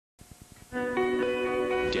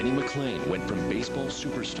Denny McLain went from baseball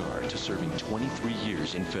superstar to serving 23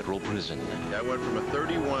 years in federal prison. I went from a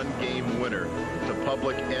 31-game winner to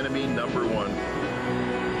public enemy #1.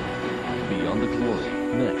 Beyond the Glory,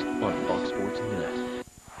 next on Fox Sports Net.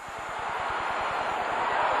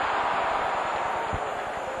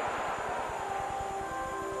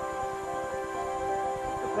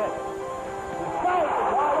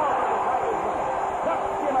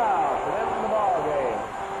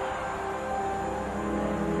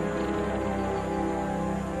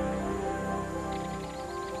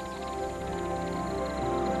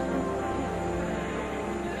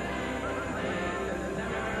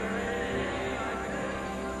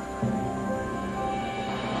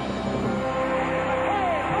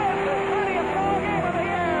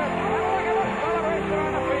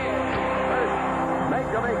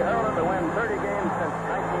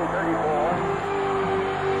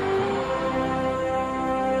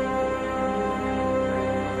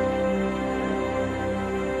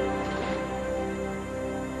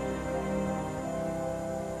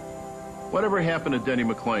 Whatever happened to Denny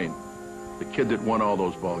McLain, the kid that won all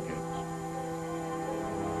those ball games?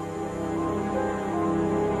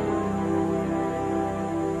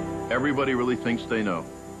 Everybody really thinks they know.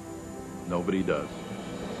 Nobody does.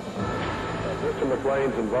 Mr.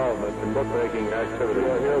 McLain's involvement in book-making activity.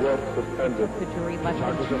 Here, that's suspended. The jury left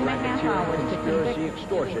Charges for of 2.5 hours to conspiracy, convict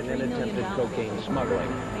extortion, and attempted cocaine smuggling.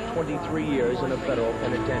 23 years in a federal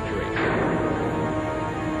penitentiary.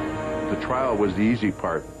 The trial was the easy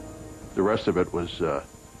part. The rest of it was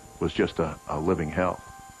just a living hell.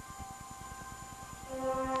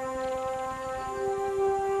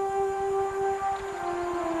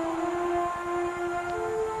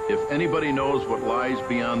 If anybody knows what lies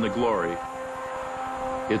beyond the glory,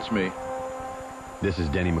 it's me. This is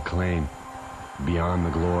Denny McLain, Beyond the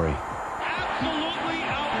Glory. Absolutely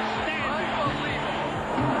outstanding.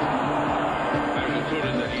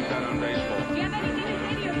 Do you have anything to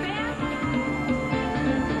say to your fans?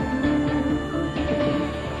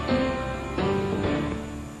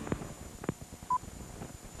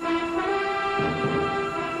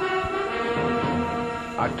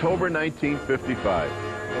 October 1955.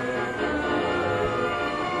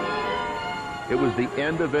 It was the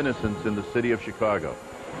end of innocence in the city of Chicago.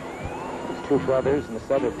 These two brothers in the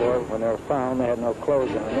subway floor, when they were found, they had no clothes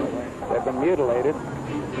on them. They've been mutilated.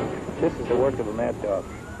 This is the work of a mad dog.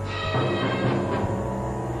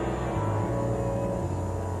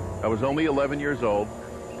 I was only 11 years old,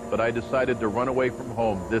 but I decided to run away from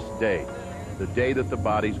home this day, the day that the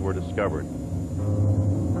bodies were discovered.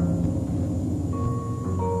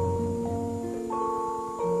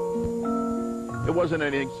 It wasn't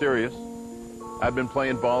anything serious. I'd been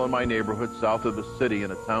playing ball in my neighborhood south of the city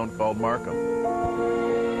in a town called Markham.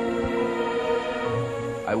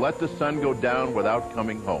 I let the sun go down without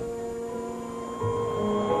coming home.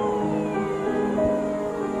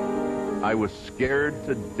 I was scared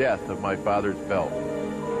to death of my father's belt.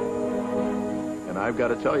 And I've got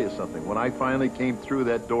to tell you something. When I finally came through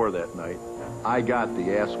that door that night, I got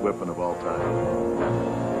the ass whipping of all time.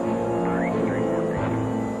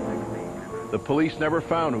 The police never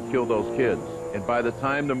found who killed those kids. And by the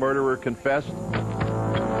time the murderer confessed,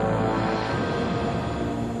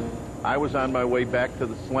 I was on my way back to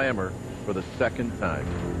the slammer for the second time.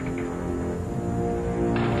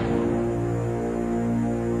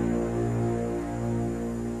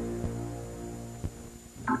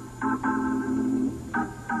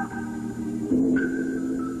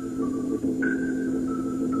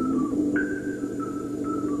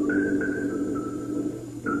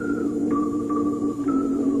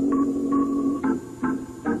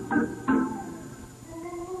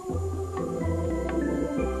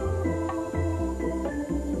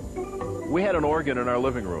 We had an organ in our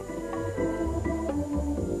living room.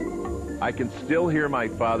 I can still hear my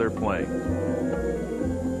father playing.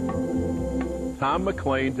 Tom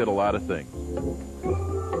McLain did a lot of things.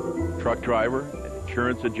 Truck driver,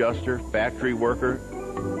 insurance adjuster, factory worker.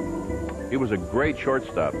 He was a great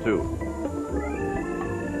shortstop, too.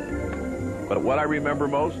 But what I remember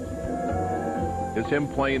most is him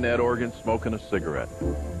playing that organ, smoking a cigarette.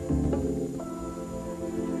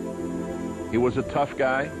 He was a tough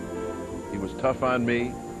guy. He was tough on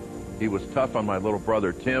me. He was tough on my little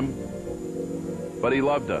brother, Tim. But he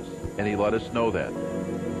loved us, and he let us know that.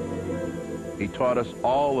 He taught us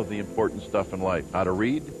all of the important stuff in life. How to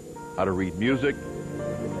read music,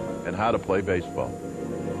 and how to play baseball.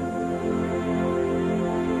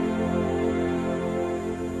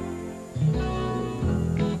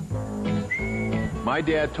 My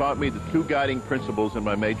dad taught me the two guiding principles in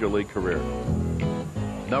my major league career.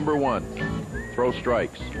 Number one, throw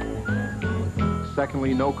strikes.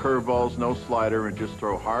 Secondly, no curveballs, no slider, and just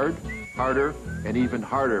throw hard, harder, and even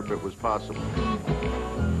harder if it was possible.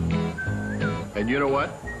 And you know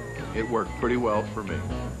what? It worked pretty well for me.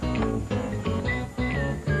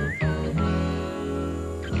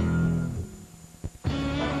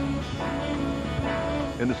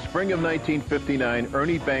 In the spring of 1959,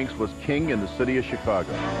 Ernie Banks was king in the city of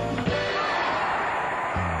Chicago.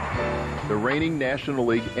 The reigning National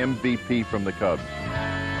League MVP from the Cubs.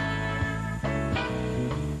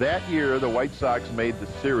 That year, the White Sox made the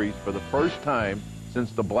series for the first time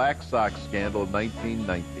since the Black Sox scandal of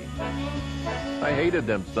 1919. I hated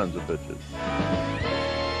them sons of bitches.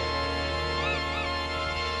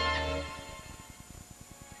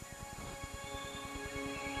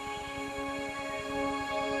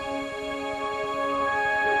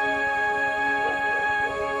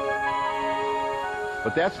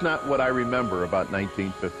 But that's not what I remember about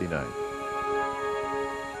 1959.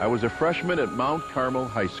 I was a freshman at Mount Carmel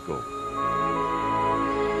High School.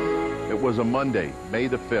 It was a Monday, May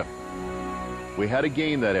the 5th. We had a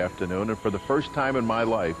game that afternoon, and for the first time in my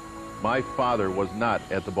life, my father was not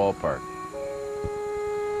at the ballpark.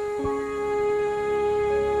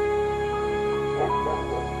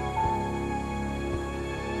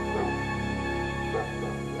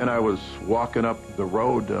 And I was walking up the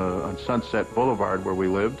road on Sunset Boulevard where we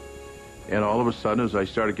lived, and all of a sudden, as I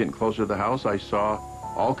started getting closer to the house, I saw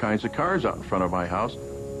all kinds of cars out in front of my house.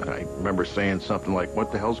 And I remember saying something like,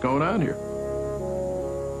 "What the hell's going on here?"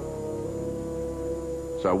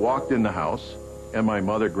 So I walked in the house, and my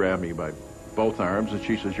mother grabbed me by both arms, and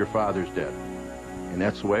she says, "Your father's dead." And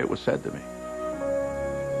that's the way it was said to me.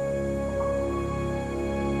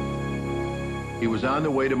 He was on the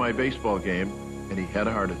way to my baseball game, and he had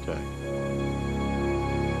a heart attack.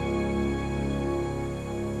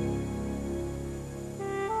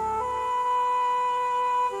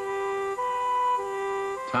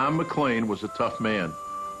 Tom McLain was a tough man,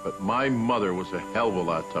 but my mother was a hell of a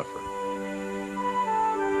lot tougher.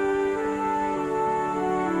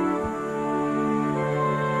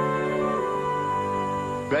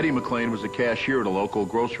 Betty McLain was a cashier at a local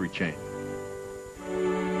grocery chain.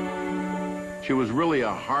 She was really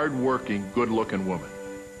a hard-working, good-looking woman.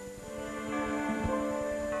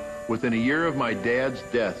 Within a year of my dad's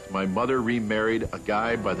death, my mother remarried a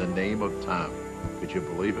guy by the name of Tom. Could you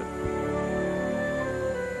believe it?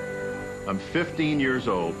 I'm 15 years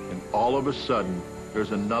old, and all of a sudden,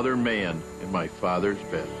 there's another man in my father's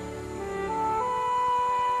bed.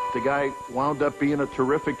 The guy wound up being a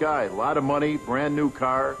terrific guy. A lot of money, brand new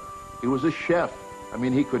car. He was a chef. I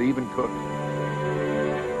mean, he could even cook.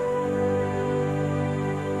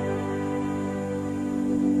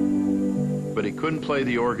 But he couldn't play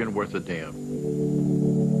the organ worth a damn.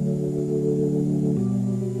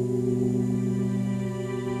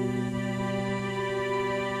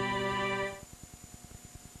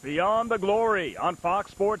 Beyond the Glory on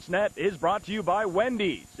Fox Sports Net is brought to you by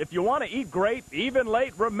Wendy's. If you want to eat great, even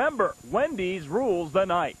late, remember, Wendy's rules the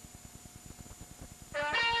night.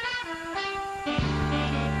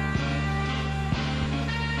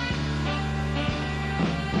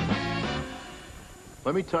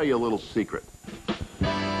 Let me tell you a little secret.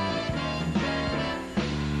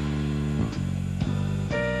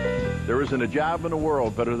 There isn't a job in the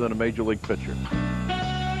world better than a major league pitcher.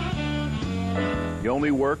 You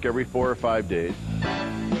only work every 4 or 5 days.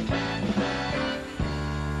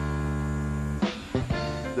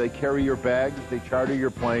 They carry your bags, they charter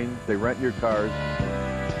your planes, they rent your cars.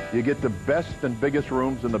 You get the best and biggest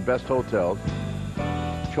rooms in the best hotels.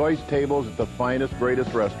 Choice tables at the finest,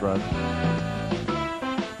 greatest restaurants.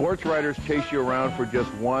 Sports writers chase you around for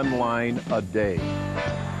just one line a day.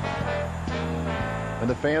 And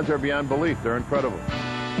the fans are beyond belief. They're incredible.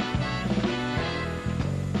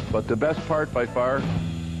 But the best part by far,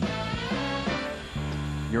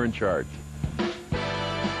 you're in charge.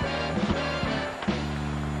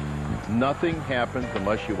 Nothing happens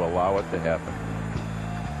unless you allow it to happen.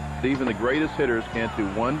 Even the greatest hitters can't do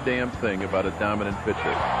one damn thing about a dominant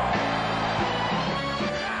pitcher.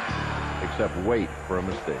 Except wait for a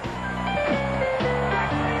mistake.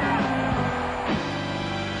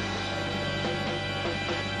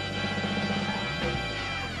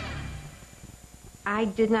 I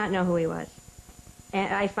did not know who he was.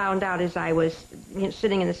 And I found out as I was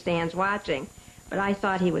sitting in the stands watching. But I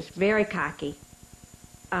thought he was very cocky,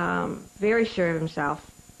 very sure of himself,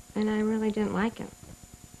 and I really didn't like him.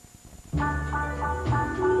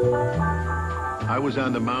 I was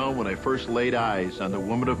on the mound when I first laid eyes on the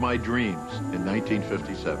woman of my dreams in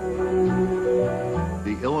 1957.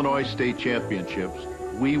 The Illinois State Championships,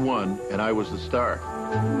 we won, and I was the star.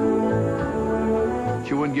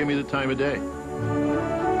 she wouldn't give me the time of day.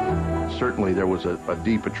 Certainly there was a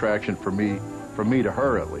deep attraction for me to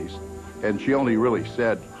her at least. And she only really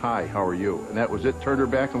said, "Hi, how are you?" And that was it, turned her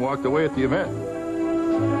back and walked away at the event.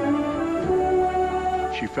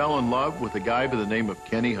 She fell in love with a guy by the name of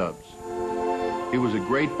Kenny Hubbs. He was a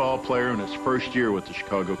great ball player in his first year with the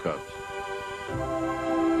Chicago Cubs.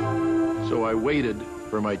 So I waited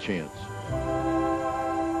for my chance.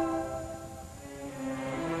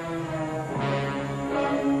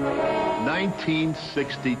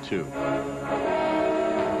 (1962).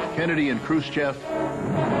 Kennedy and Khrushchev,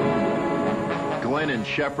 Glenn and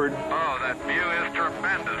Shepard. Oh, that view is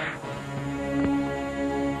tremendous.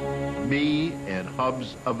 Me and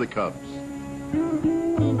Hubbs of the Cubs.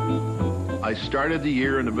 I started the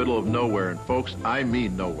year in the middle of nowhere, and folks, I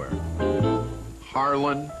mean nowhere.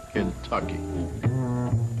 Harlan, Kentucky.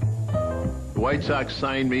 The White Sox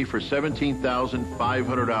signed me for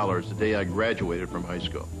 $17,500 the day I graduated from high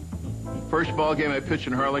school. First ball game I pitched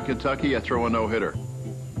in Harlan, Kentucky, I throw a no-hitter.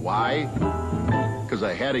 Why? Because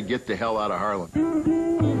I had to get the hell out of Harlan.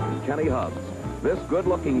 Kenny Hubbs. This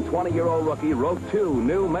good-looking 20-year-old rookie wrote 2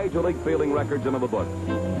 new Major League fielding records into the book.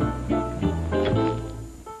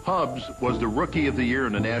 Hubbs was the Rookie of the Year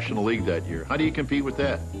in the National League that year. How do you compete with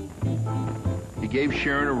that? He gave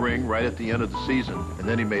Sharon a ring right at the end of the season, and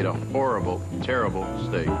then he made a horrible, terrible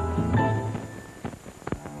mistake.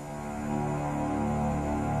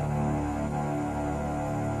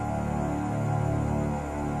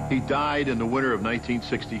 He died in the winter of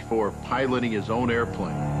 1964 piloting his own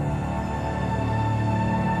airplane.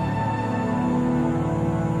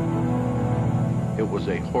 It was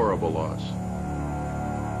a horrible loss.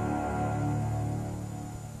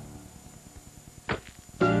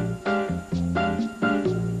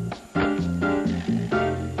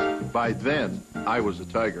 By then, I was a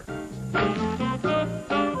Tiger.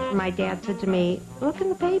 My dad said to me, "Look in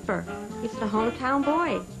the paper. He's a hometown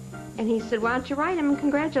boy." And he said, "Why don't you write him and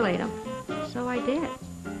congratulate him?" So I did.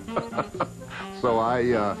 So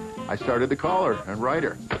I started to call her and write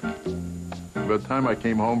her. By the time I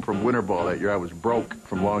came home from winter ball that year, I was broke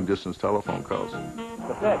from long-distance telephone calls.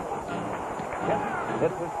 The pitch.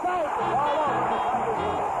 It's a strike. The ball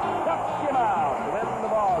over. Ducks him out to win the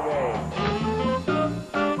ball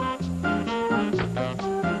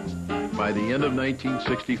game. By the end of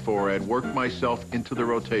 1964, I had worked myself into the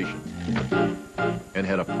rotation and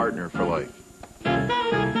had a partner for life.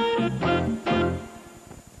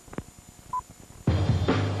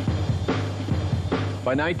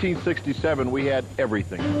 By 1967, we had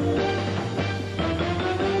everything.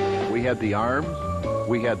 We had the arms,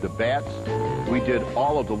 we had the bats, we did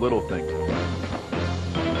all of the little things.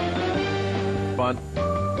 Bunt,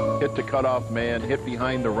 hit the cutoff man, hit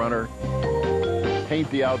behind the runner, paint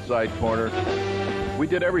the outside corner. We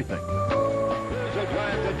did everything. There's a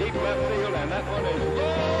drive to deep left field, and that one is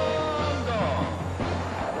long gone.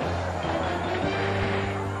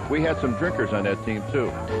 We had some drinkers on that team,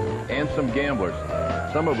 too, and some gamblers.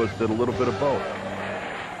 Some of us did a little bit of both.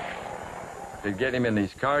 They'd get him in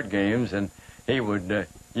these card games, and he would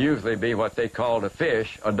usually be what they called a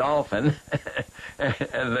fish, a dolphin,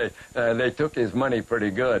 and they took his money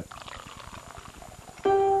pretty good.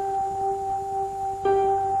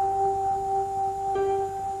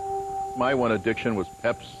 My one addiction was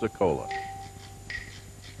Pepsi-Cola.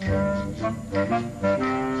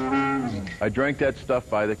 I drank that stuff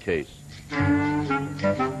by the case.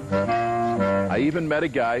 I even met a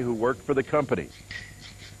guy who worked for the company.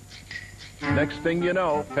 Next thing you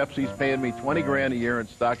know, Pepsi's paying me 20 grand a year and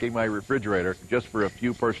stocking my refrigerator just for a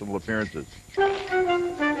few personal appearances.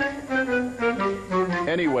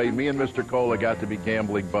 Anyway, me and Mr. Cola got to be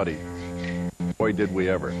gambling buddies. Boy, did we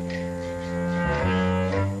ever.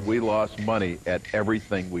 We lost money at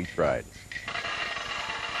everything we tried.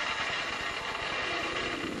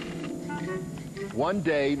 One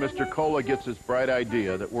day, Mr. Cola gets this bright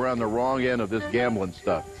idea that we're on the wrong end of this gambling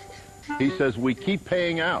stuff. He says, "We keep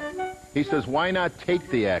paying out." He says, "Why not take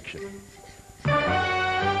the action?"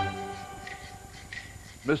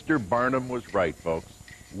 Mr. Barnum was right, folks.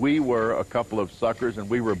 We were a couple of suckers, and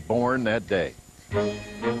we were born that day.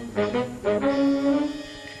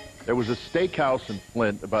 There was a steakhouse in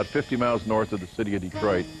Flint, about 50 miles north of the city of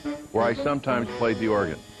Detroit, where I sometimes played the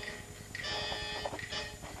organ.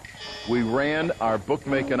 We ran our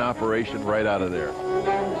bookmaking operation right out of there.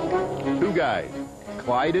 2 guys,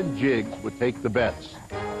 Clyde and Jiggs, would take the bets.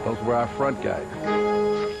 Those were our front guys.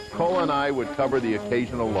 Cole and I would cover the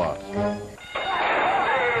occasional loss.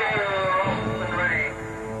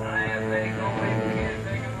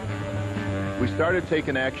 We started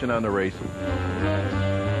taking action on the races.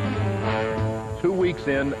 2 weeks weeks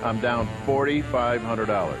in, I'm down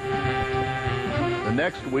 $4,500. The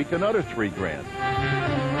next week, another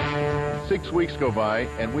 $3,000. 6 weeks go by,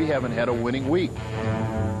 and we haven't had a winning week.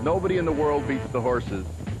 Nobody in the world beats the horses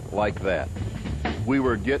like that. We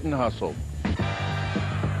were getting hustled.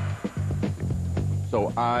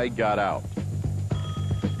 So I got out.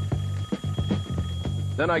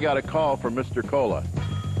 Then I got a call from Mr. Cola.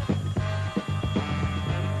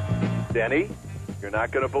 Denny, you're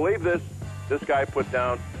not going to believe this. This guy put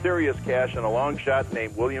down serious cash on a long shot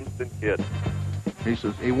named Williamson Kid. He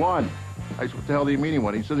says, he won. I said, what the hell do you mean he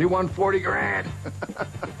won? He says, he won $40,000.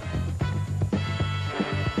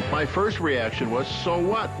 My first reaction was, so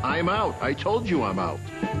what? I'm out. I told you I'm out.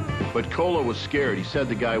 But Cola was scared. He said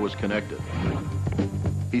the guy was connected.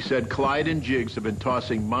 He said Clyde and Jiggs have been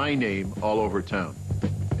tossing my name all over town.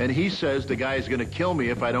 And he says the guy is going to kill me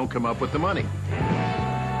if I don't come up with the money.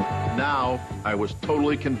 Now, I was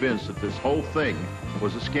totally convinced that this whole thing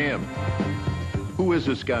was a scam. Who is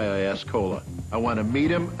this guy, I asked Cola. I want to meet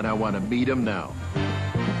him, and I want to meet him now.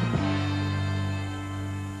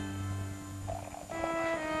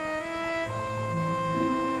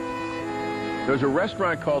 There's a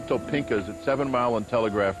restaurant called Topinka's at 7 Mile and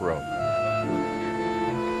Telegraph Road.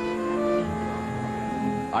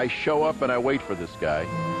 I show up and I wait for this guy.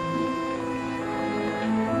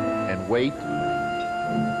 And wait.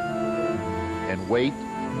 And wait.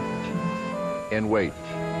 And wait.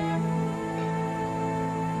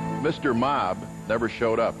 Mr. Mob never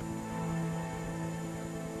showed up.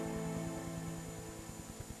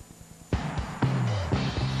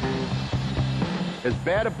 As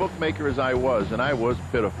bad a bookmaker as I was, and I was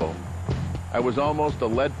pitiful, I was almost a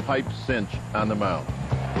lead pipe cinch on the mound.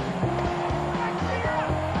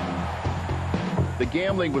 The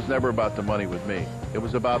gambling was never about the money with me. It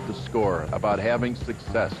was about the score, about having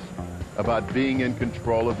success, about being in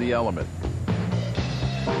control of the element.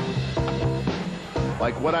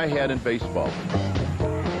 Like what I had in baseball.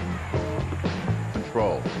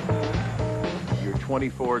 Control. You're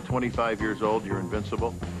 24, 25 years old, you're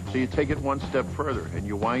invincible. So you take it one step further, and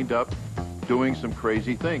you wind up doing some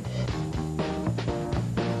crazy things.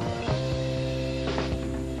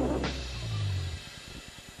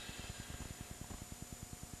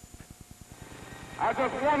 I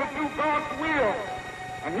just want to do God's will,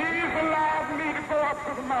 and He has allowed me to go up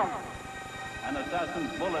to the mountain. An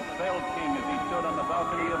assassin's bullet felled King as he stood on the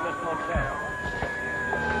balcony of this motel.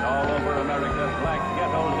 And all over America, black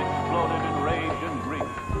ghettos exploded in rage and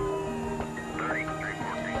grief.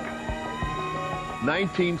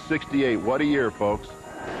 1968, what a year, folks.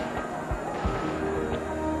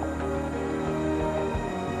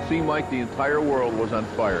 Seemed like the entire world was on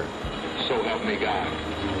fire. So help me God.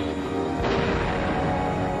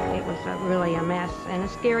 It was really a mess and a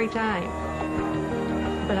scary time.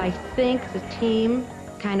 But I think the team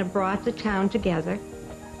kind of brought the town together,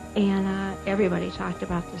 and everybody talked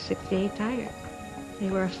about the 68 Tigers.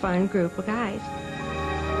 They were a fun group of guys.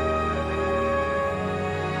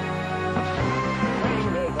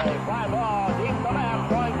 Fly ball deep to left,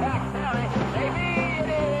 going back down it. Maybe it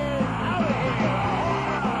is out of here.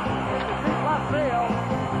 It's a deep left field.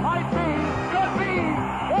 Might be, could be,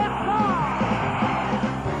 it's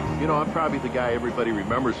gone. You know, I'm probably the guy everybody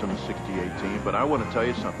remembers from the 68 team, but I want to tell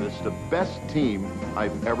you something. It's the best team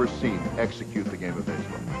I've ever seen execute the game of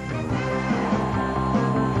baseball.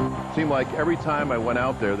 Seemed like every time I went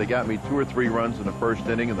out there, they got me 2 or 3 runs in the first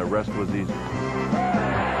inning, and the rest was easy.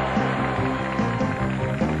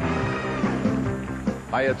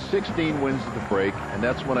 I had 16 wins at the break, and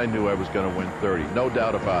that's when I knew I was going to win 30. No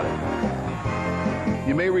doubt about it.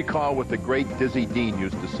 You may recall what the great Dizzy Dean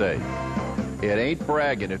used to say. It ain't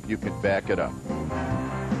bragging if you can back it up.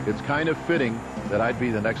 It's kind of fitting that I'd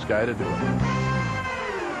be the next guy to do it.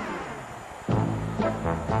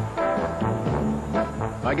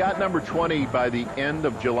 I got number 20 by the end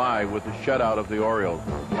of July with the shutout of the Orioles.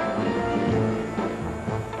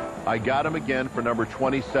 I got him again for number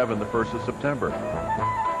 27 the 1st of September.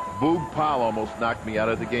 Boog Powell almost knocked me out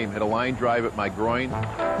of the game. Hit a line drive at my groin.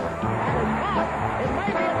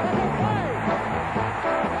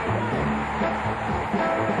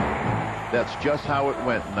 That's just how it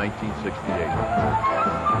went in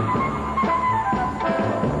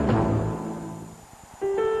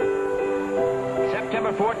 1968.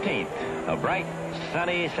 September 14th, a bright,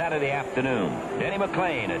 sunny Saturday afternoon. Denny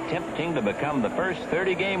McLain attempting to become the first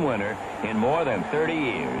 30-game winner in more than 30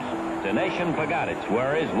 years. The nation forgot its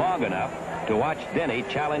worries long enough to watch Denny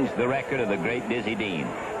challenge the record of the great Dizzy Dean.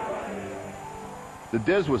 The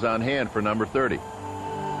Diz was on hand for number 30.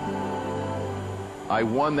 I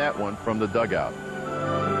won that one from the dugout. Long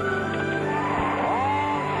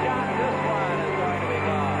shot, this one is going to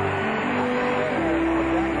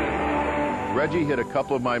Reggie hit a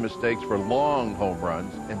couple of my mistakes for long home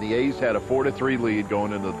runs, and the A's had a 4-3 lead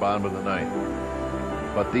going into the bottom of the ninth.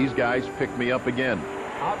 But these guys picked me up again.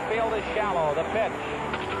 Outfield is shallow. The pitch.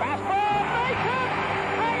 Fastball. Base hit.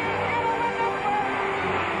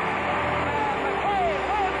 McLain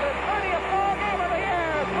wins his 30th ball game of the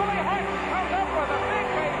year. Willie Hart comes up with a big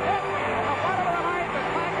base hit. In the bottom of the ninth, the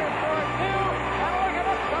Tigers score 2. And look at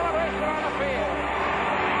the celebration on the field.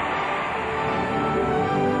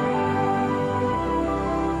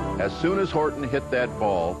 As soon as Horton hit that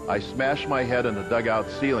ball, I smashed my head on the dugout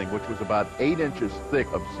ceiling, which was about 8 inches thick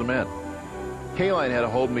of cement. Kaline had to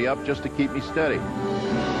hold me up just to keep me steady. Hey,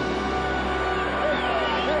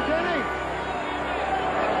 Denny!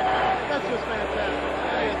 That's just fantastic.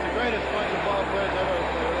 Hey, it's the greatest bunch of ball players I've ever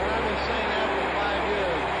played with. I've been saying that for 5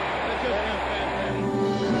 years. It's just been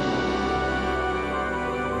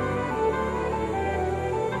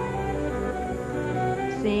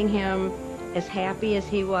fantastic. Seeing him as happy as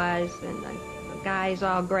he was, and the guys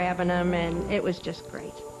all grabbing him, and it was just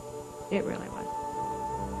great. It really was.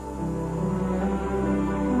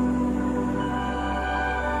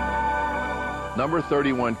 Number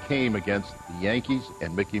 31 came against the Yankees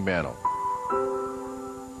and Mickey Mantle.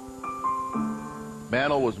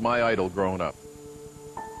 Mantle was my idol growing up.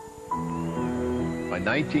 By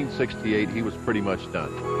 1968, he was pretty much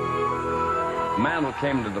done. Mantle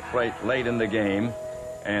came to the plate late in the game,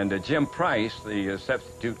 and Jim Price, the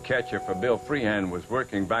substitute catcher for Bill Freehand, was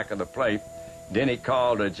working back at the plate. Denny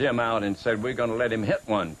called Jim out and said, "We're going to let him hit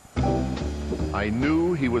one." I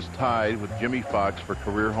knew he was tied with Jimmy Fox for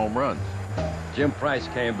career home runs. Jim Price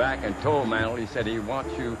came back and told Mantle, he said he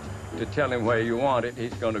wants you to tell him where you want it.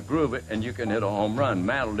 He's going to groove it, and you can hit a home run.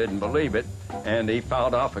 Mantle didn't believe it, and he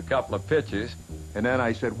fouled off a couple of pitches. And then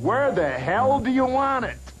I said, "Where the hell do you want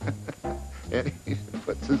it?" And he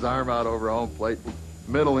puts his arm out over home plate,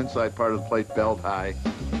 middle inside part of the plate, belt high.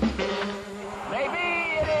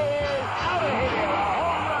 Maybe it is out of here. A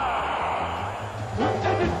home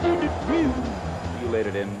run. You laid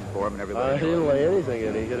it in for him and everything? He didn't lay anything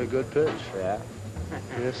in. He hit a good pitch. Yeah?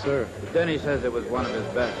 Yes, sir. Denny says it was one of his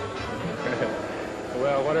best.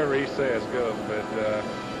 Well, whatever he says goes, but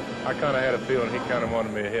I kind of had a feeling he kind of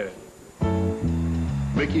wanted me to hit it.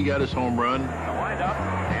 Mickey got his home run. The windup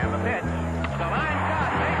and the pitch. The line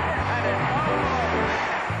shot, makes it, and it's all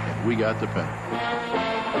over. We got the pennant.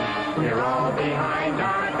 We're all behind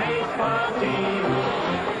our baseball team.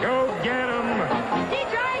 Go get 'em!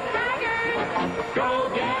 Detroit Tigers! Go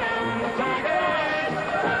get 'em, Tigers!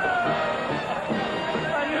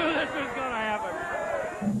 I knew this was going to happen.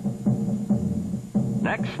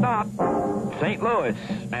 Next stop, St. Louis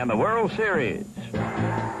and the World Series. He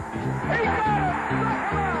got him!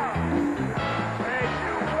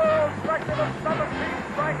 Struck him out! 17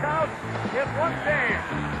 strikeouts in one game.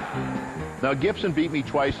 Now, Gibson beat me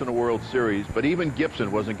twice in the World Series, but even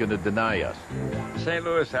Gibson wasn't going to deny us. St.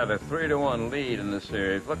 Louis had a 3-1 lead in the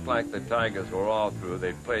series. Looked like the Tigers were all through.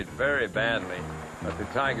 They played very badly, but the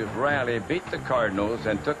Tigers rallied, beat the Cardinals,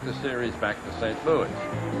 and took the series back to St. Louis.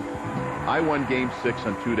 I won Game 6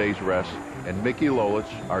 on 2 days rest, and Mickey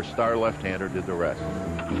Lolich, our star left-hander, did the rest.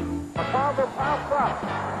 McCarver pops up.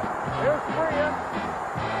 Here's Freehan.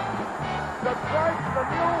 Detroit, the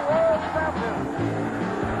new world champion.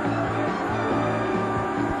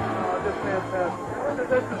 Oh, just fantastic.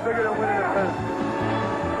 This is bigger than winning a pennant.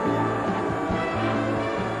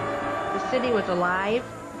 The city was alive.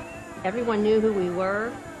 Everyone knew who we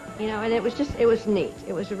were, you know, and it was neat.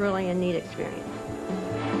 It was really a neat experience.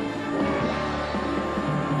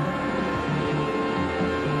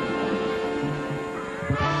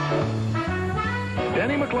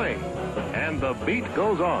 Denny McLain, and the beat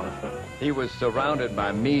goes on. He was surrounded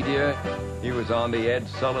by media. He was on the Ed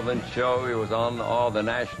Sullivan Show. He was on all the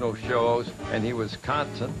national shows, and he was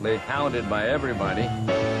constantly hounded by everybody.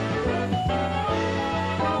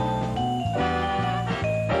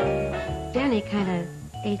 Denny kind of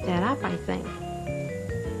ate that up, I think,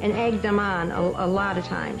 and egged him on a lot of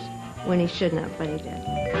times when he shouldn't have, but he did.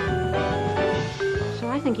 So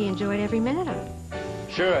I think he enjoyed every minute of it.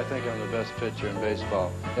 Sure, I think I'm the best pitcher in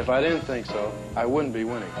baseball. If I didn't think so, I wouldn't be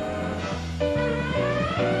winning.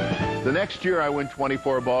 The next year, I win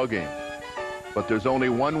 24 ball games. But there's only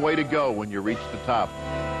one way to go when you reach the top.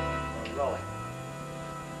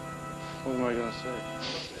 What am I going to say?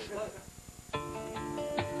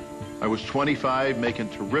 I was 25, making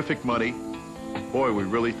terrific money. Boy, we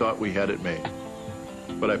really thought we had it made.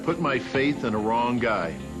 But I put my faith in the wrong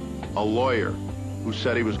guy, a lawyer, who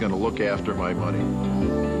said he was going to look after my money.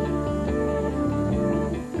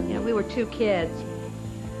 You know, we were two kids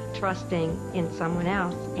trusting in someone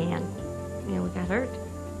else, and, you know, we got hurt.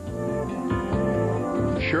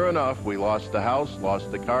 sure enough, we lost the house, lost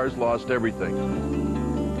the cars, lost everything.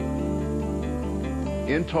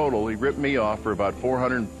 In total, he ripped me off for about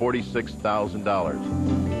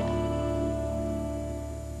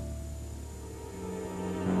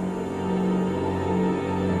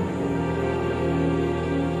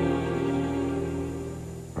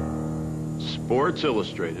Sports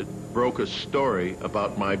Illustrated broke a story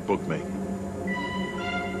about my bookmaking.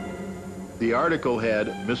 The article had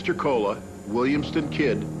Mr. Cola, Williamston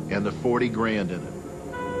Kid, and the 40 grand in it.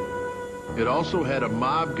 It also had a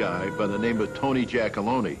mob guy by the name of Tony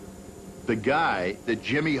Giacalone, the guy that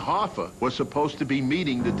Jimmy Hoffa was supposed to be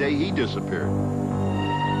meeting the day he disappeared.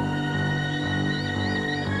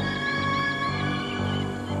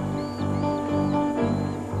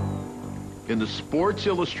 In the Sports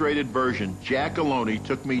Illustrated version, Giacalone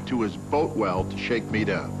took me to his boat well to shake me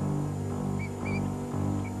down.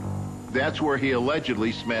 That's where he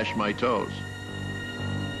allegedly smashed my toes.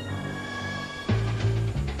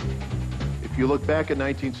 If you look back at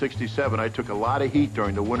 1967, I took a lot of heat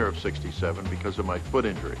during the winter of '67 because of my foot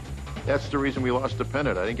injury. That's the reason we lost the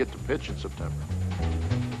pennant. I didn't get to pitch in September.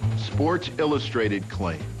 Sports Illustrated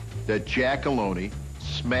claimed that Giacalone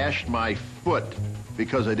smashed my foot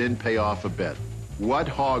because I didn't pay off a bet. What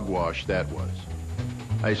hogwash that was.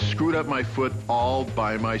 I screwed up my foot all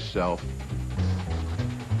by myself.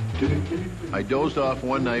 I dozed off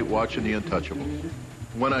one night watching The Untouchables.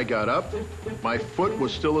 When I got up, my foot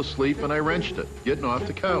was still asleep and I wrenched it, getting off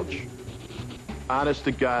the couch. Honest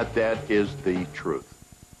to God, that is the truth.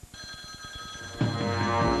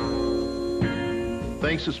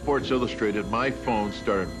 Thanks to Sports Illustrated, my phone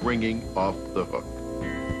started ringing off the hook.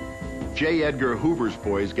 J. Edgar Hoover's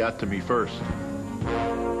boys got to me first.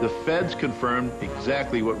 The feds confirmed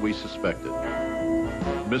exactly what we suspected.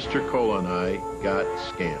 Mr. Cola and I got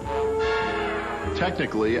scammed.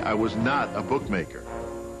 Technically, I was not a bookmaker.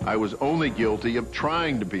 I was only guilty of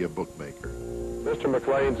trying to be a bookmaker. Mr.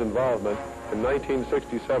 McLain's involvement in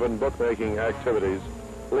 1967 bookmaking activities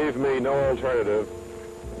leave me no alternative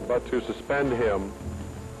but to suspend him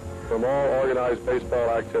from all organized baseball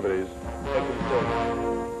activities.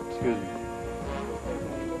 Excuse me.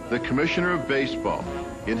 The Commissioner of Baseball,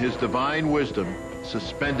 in his divine wisdom,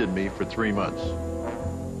 suspended me for 3 months.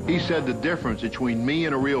 He said the difference between me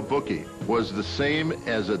and a real bookie was the same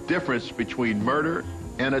as a difference between murder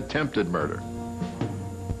and attempted murder.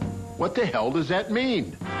 What the hell does that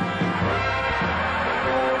mean?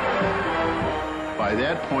 By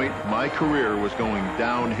that point, my career was going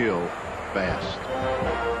downhill fast.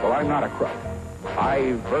 Well, I'm not a crook.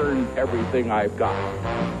 I've earned everything I've got.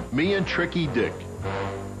 Me and Tricky Dick.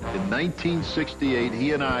 In 1968,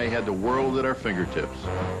 he and I had the world at our fingertips.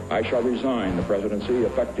 I shall resign the presidency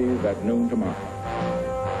effective at noon tomorrow.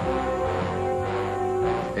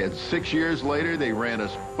 And 6 years later, they ran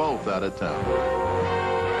us both out of town.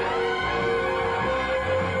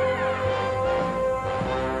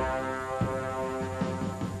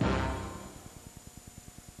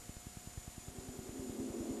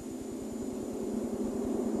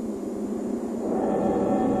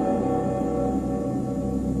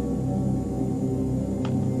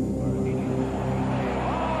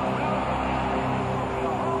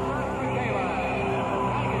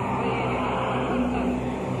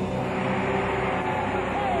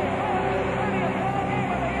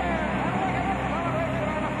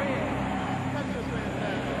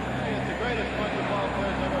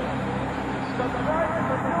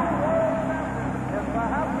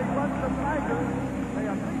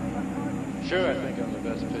 Sure, I think I'm the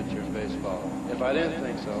best pitcher in baseball. If I didn't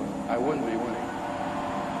think so, I wouldn't be winning.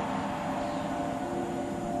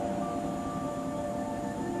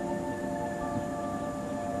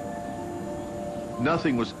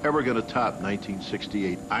 Nothing was ever going to top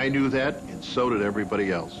 1968. I knew that, and so did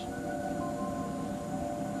everybody else.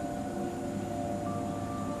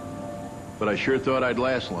 But I sure thought I'd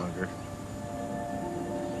last longer.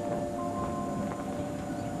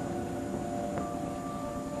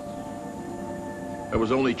 I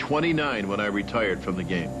was only 29 when I retired from the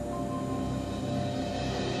game.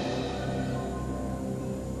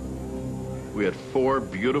 We had 4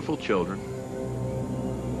 beautiful children.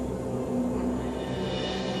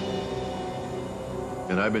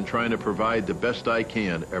 And I've been trying to provide the best I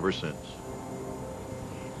can ever since.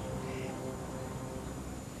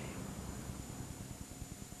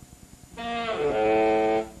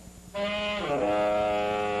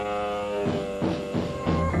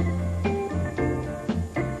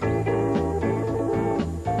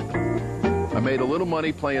 I made a little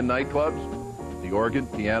money playing nightclubs, the organ,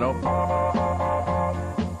 piano.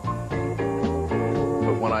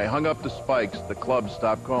 But when I hung up the spikes, the club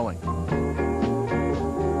stopped calling.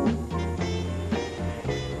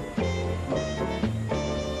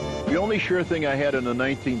 The only sure thing I had in the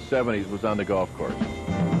 1970s was on the golf course.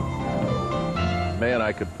 Man,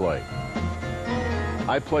 I could play.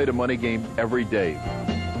 I played a money game every day.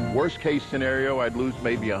 Worst case scenario, I'd lose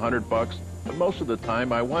maybe $100, but most of the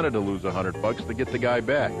time I wanted to lose $100 to get the guy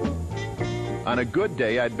back. On a good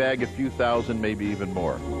day, I'd bag a few thousand, maybe even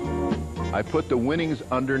more. I put the winnings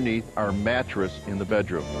underneath our mattress in the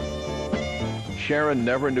bedroom. Sharon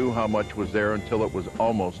never knew how much was there until it was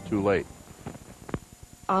almost too late.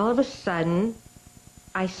 All of a sudden,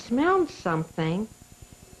 I smelled something,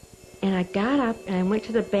 and I got up and I went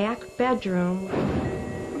to the back bedroom,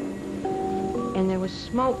 and there was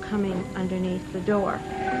smoke coming underneath the door.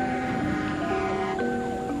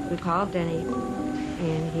 We called Denny,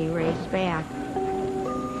 and he raced back.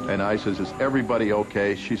 And I says, is everybody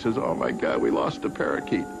okay? She says, oh my God, we lost the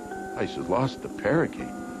parakeet. I said, lost the parakeet?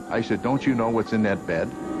 I said, don't you know what's in that bed?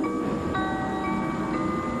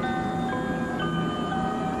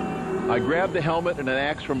 I grabbed a helmet and an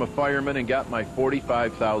axe from a fireman and got my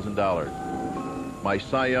 $45,000. My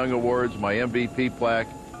Cy Young Awards, my MVP plaque,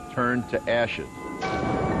 turned to ashes.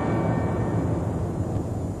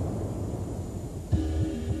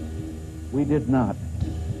 We did not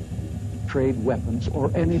trade weapons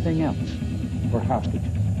or anything else for hostages.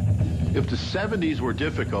 If the 70s were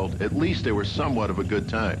difficult, at least they were somewhat of a good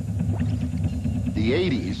time. The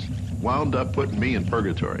 80s wound up putting me in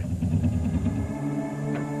purgatory.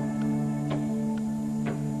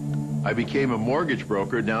 I became a mortgage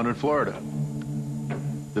broker down in Florida.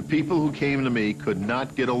 The people who came to me could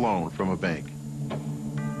not get a loan from a bank.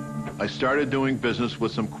 I started doing business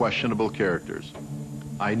with some questionable characters.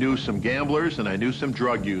 I knew some gamblers and I knew some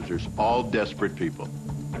drug users, all desperate people.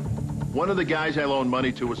 One of the guys I loaned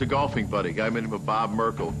money to was a golfing buddy, a guy named Bob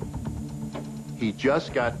Merkel. He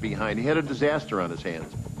just got behind. He had a disaster on his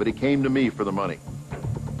hands, but he came to me for the money.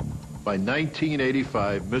 By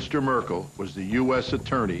 1985, Mr. Merkel was the U.S.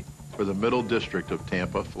 Attorney for the Middle District of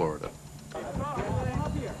Tampa, Florida.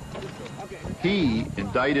 He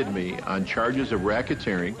indicted me on charges of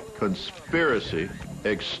racketeering, conspiracy,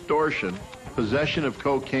 extortion, possession of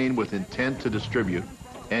cocaine with intent to distribute,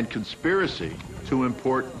 and conspiracy to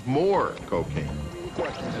import more cocaine.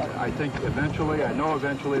 I think eventually, I know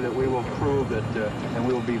eventually that we will prove that, and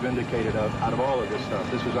we will be vindicated out of all of this stuff.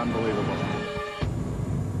 This is unbelievable.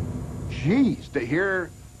 Geez, to hear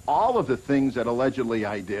all of the things that allegedly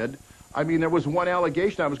I did. I mean, there was one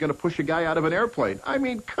allegation I was going to push a guy out of an airplane. I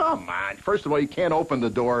mean, come on. First of all, you can't open the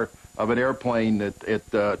door of an airplane at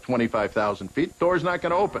 25,000 feet. The door's not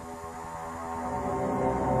going to open.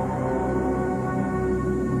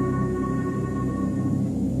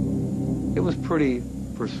 It was pretty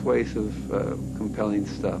persuasive, compelling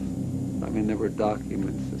stuff. I mean, there were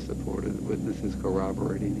documents that supported it, witnesses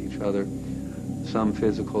corroborating each other, some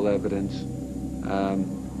physical evidence,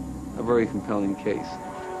 a very compelling case.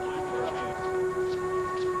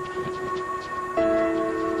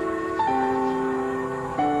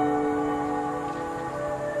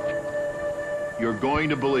 You're going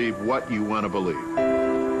to believe what you want to believe.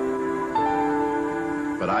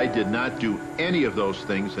 But I did not do any of those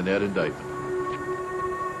things in that indictment.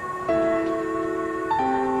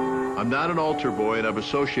 I'm not an altar boy, and I've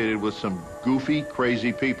associated with some goofy,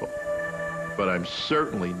 crazy people. But I'm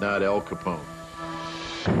certainly not Al Capone.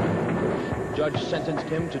 Judge sentenced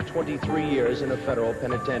him to 23 years in a federal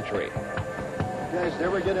penitentiary. You guys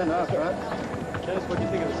never get enough, huh? Jess, what do you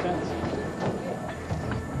think of the sentence?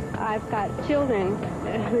 I've got children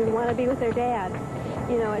who want to be with their dad.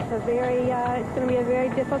 You know, it's it's going to be a very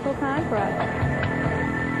difficult time for us.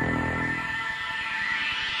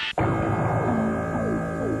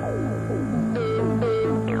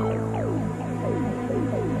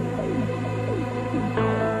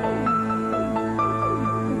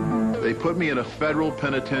 They put me in a federal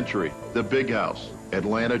penitentiary, the Big House,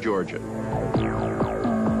 Atlanta, Georgia.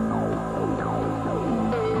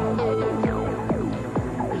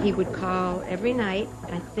 He would call every night.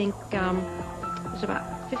 I think it was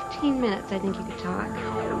about 15 minutes, I think he could talk.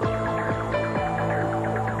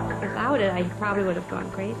 Without it, I probably would have gone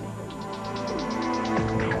crazy.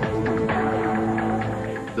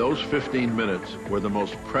 Those 15 minutes were the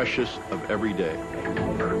most precious of every day.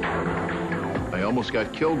 I almost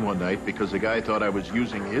got killed one night because the guy thought I was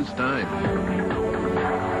using his time.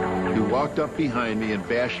 He walked up behind me and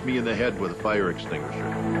bashed me in the head with a fire extinguisher.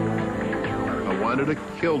 I wanted to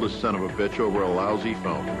kill the son of a bitch over a lousy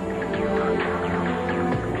phone.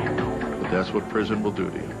 But that's what prison will do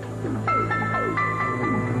to you.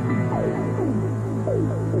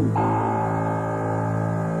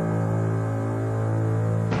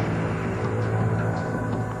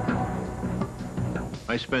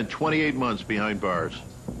 I spent 28 months behind bars.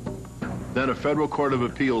 Then a federal court of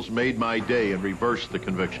appeals made my day and reversed the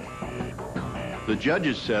conviction. The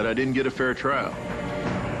judges said I didn't get a fair trial.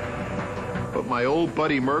 But my old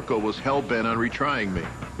buddy Merkel was hell-bent on retrying me.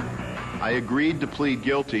 I agreed to plead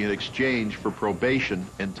guilty in exchange for probation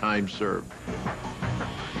and time served.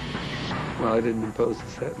 Well, I didn't impose the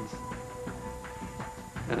sentence.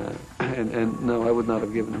 And no, I would not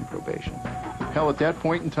have given him probation. Hell, at that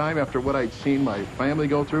point in time, after what I'd seen my family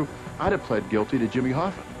go through, I'd have pled guilty to Jimmy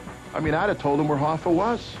Hoffa. I mean, I'd have told him where Hoffa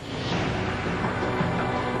was.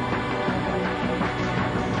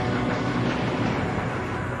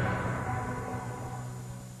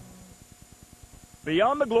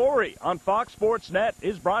 Beyond the Glory on Fox Sports Net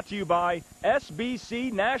is brought to you by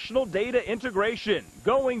SBC National Data Integration,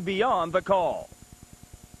 going beyond the call.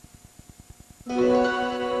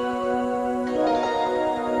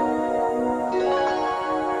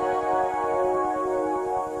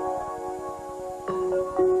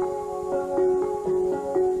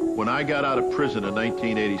 When I got out of prison in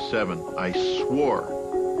 1987, I swore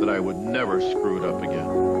that I would never screw it up again.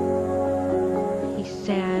 He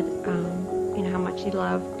said, how much he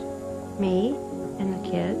loved me and the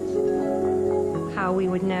kids, how we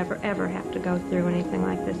would never, ever have to go through anything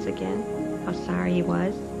like this again, how sorry he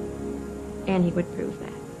was, and he would prove that.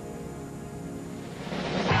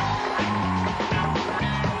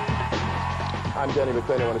 I'm Denny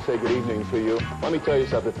McLain. I want to say good evening to you. Let me tell you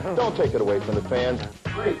something. Don't take it away from the fans.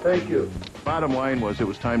 Great, thank you. Bottom line was it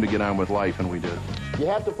was time to get on with life, and we did. You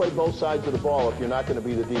have to play both sides of the ball if you're not going to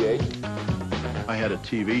be the DH. I had a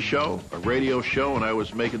TV show, a radio show, and I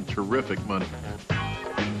was making terrific money.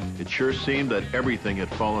 It sure seemed that everything had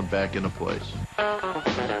fallen back into place.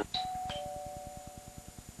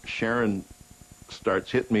 Sharon starts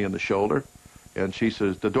hitting me in the shoulder, and she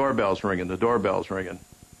says, "The doorbell's ringing, the doorbell's ringing."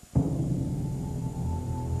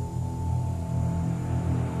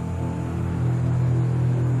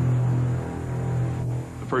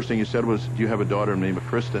 The first thing he said was, "Do you have a daughter named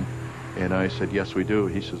Kristen?" And I said, "Yes, we do."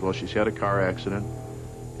 He says, "Well, she's had a car accident."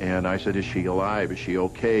 And I said, "Is she alive? Is she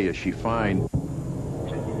okay? Is she fine?"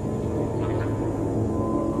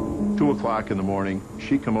 2 o'clock in the morning,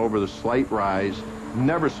 she come over the slight rise,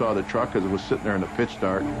 never saw the truck because it was sitting there in the pitch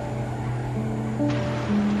dark.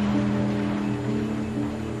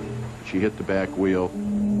 She hit the back wheel.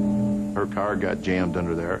 Her car got jammed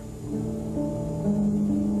under there.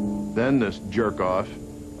 Then this jerk-off,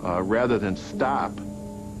 rather than stop,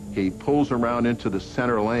 he pulls around into the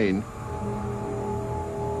center lane.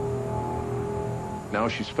 Now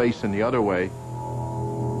she's facing the other way.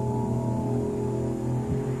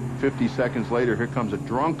 50 seconds later, here comes a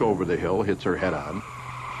drunk over the hill, hits her head on.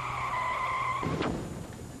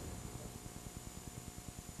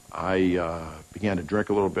 I began to drink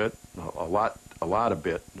a little bit, a lot of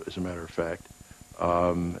bit, as a matter of fact.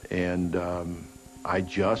 I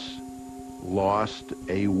just lost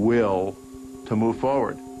a will to move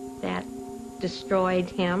forward. That destroyed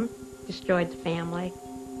him, destroyed the family.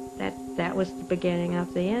 That was the beginning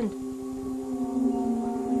of the end.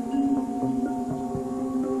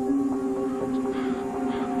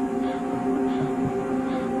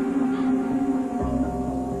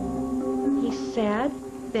 He said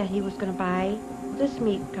that he was going to buy this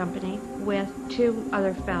meat company with 2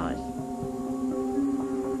 other fellas.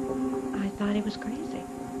 I thought he was crazy.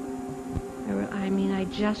 I mean, I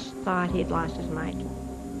just thought he'd lost his mind.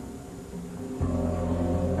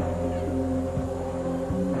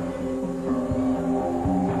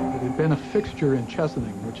 Been a fixture in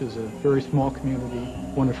Chesaning, which is a very small community,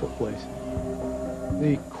 wonderful place.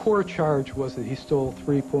 The core charge was that he stole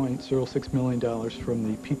 $3.06 million from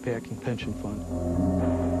the Peatpacking Pension Fund.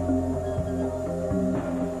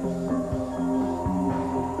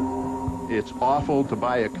 It's awful to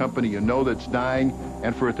buy a company you know that's dying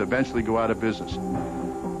and for it to eventually go out of business.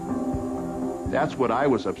 That's what I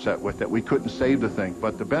was upset with, that we couldn't save the thing.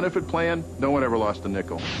 But the benefit plan, no one ever lost a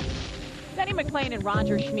nickel. Denny McLain and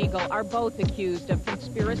Roger Schmiegel are both accused of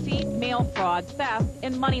conspiracy, mail fraud, theft,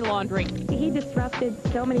 and money laundering. He disrupted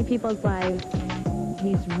so many people's lives.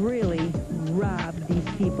 He's really robbed these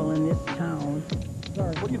people in this town.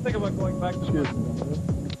 Sorry, what do you think about going back to school?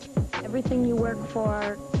 Everything you work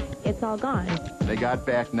for, it's all gone. They got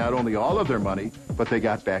back not only all of their money, but they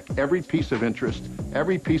got back every piece of interest,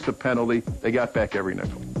 every piece of penalty. They got back every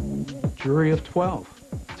nickel. Jury of 12.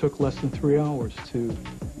 It took less than 3 hours to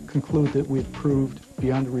conclude that we had proved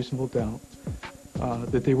beyond a reasonable doubt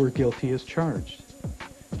that they were guilty as charged.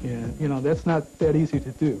 And, you know, that's not that easy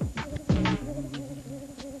to do.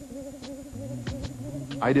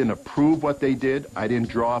 I didn't approve what they did. I didn't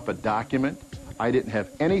draw up a document. I didn't have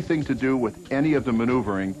anything to do with any of the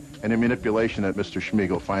maneuvering. and the manipulation that Mr.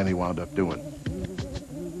 Schmiegel finally wound up doing.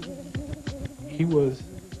 He was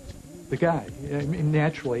the guy. I mean,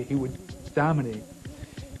 naturally, he would dominate.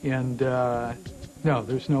 And no,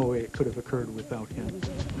 there's no way it could have occurred without him.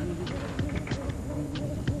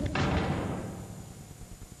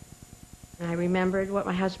 I remembered what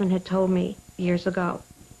my husband had told me years ago.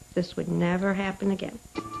 This would never happen again.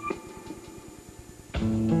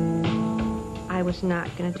 I was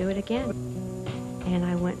not going to do it again. And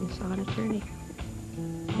I went and saw an attorney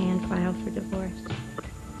and filed for divorce.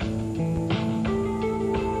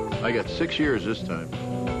 I got 6 years this time.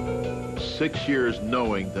 6 years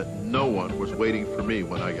knowing that no one was waiting for me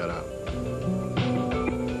when I got out.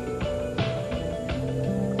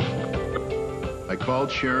 I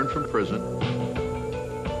called Sharon from prison.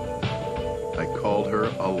 I called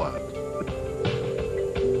her a lot.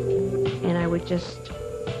 And I would just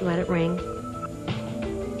let it ring.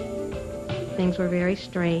 Things were very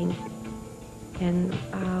strained, and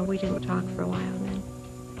we didn't talk for a while then.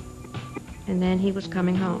 And then he was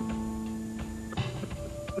coming home.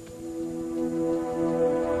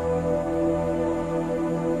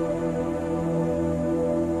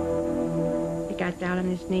 He got down on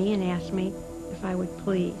his knee and asked me if I would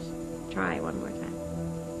please try one more time.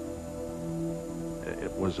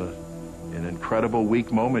 It was an incredible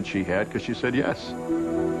weak moment she had because she said yes.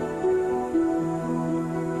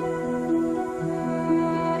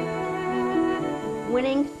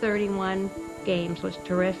 Winning 31 games was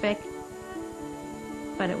terrific,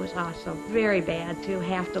 but it was also very bad to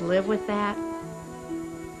have to live with that.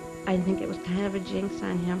 I think it was kind of a jinx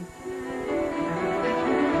on him.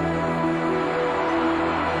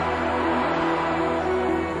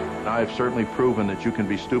 I've certainly proven that you can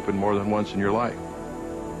be stupid more than once in your life.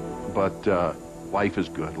 But life is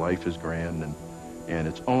good, life is grand, and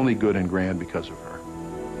it's only good and grand because of her.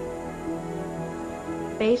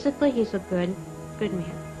 Basically, he's a good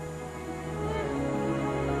man.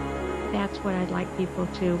 That's what I'd like people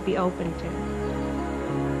to be open to.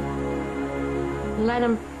 Let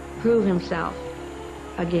him prove himself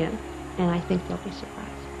again, and I think they'll be surprised.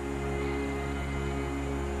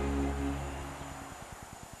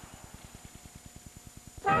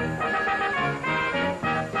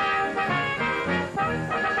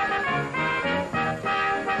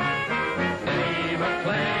 Denny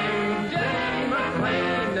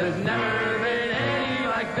McLain, there's never been any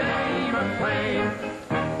like Denny McLain.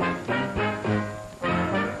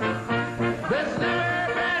 There's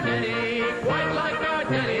never been any quite like our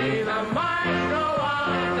Denny, the maestro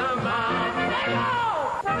of the mound.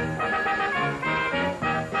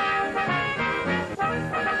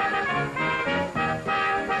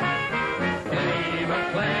 Denny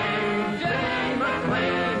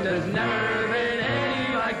McLain, there's never been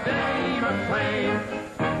any like Denny.